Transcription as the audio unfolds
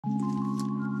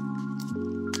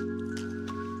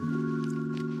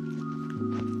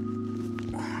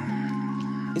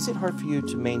Is it hard for you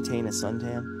to maintain a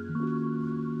suntan?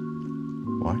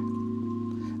 Why?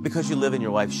 Because you live in your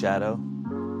wife's shadow?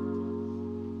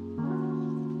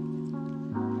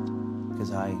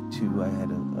 Because I had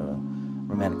a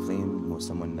romantic fling with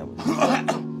someone that was...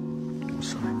 I'm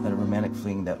sorry. Had a romantic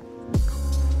fling that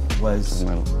was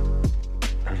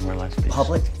There's my last piece.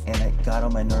 public, and it got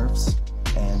on my nerves,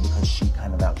 and because she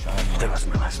kind of outshined me. That was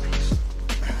my last piece.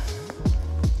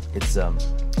 It's, I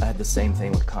had the same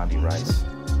thing with Condi Rice.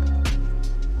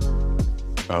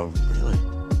 Oh, really?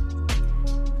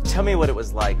 Tell me what it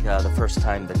was like the first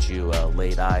time that you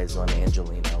laid eyes on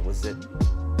Angelina. Was it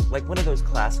like one of those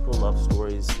classical love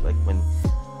stories, like when,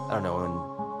 I don't know, when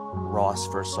Ross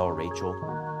first saw Rachel?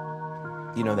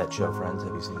 You know that show, Friends?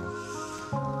 Have you seen it?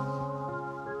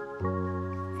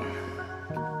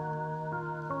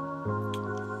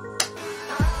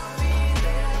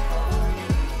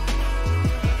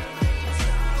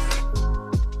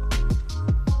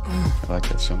 I like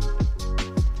that song.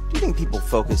 Do you think people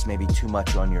focus maybe too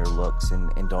much on your looks and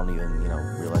don't even, you know,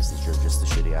 realize that you're just a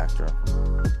shitty actor?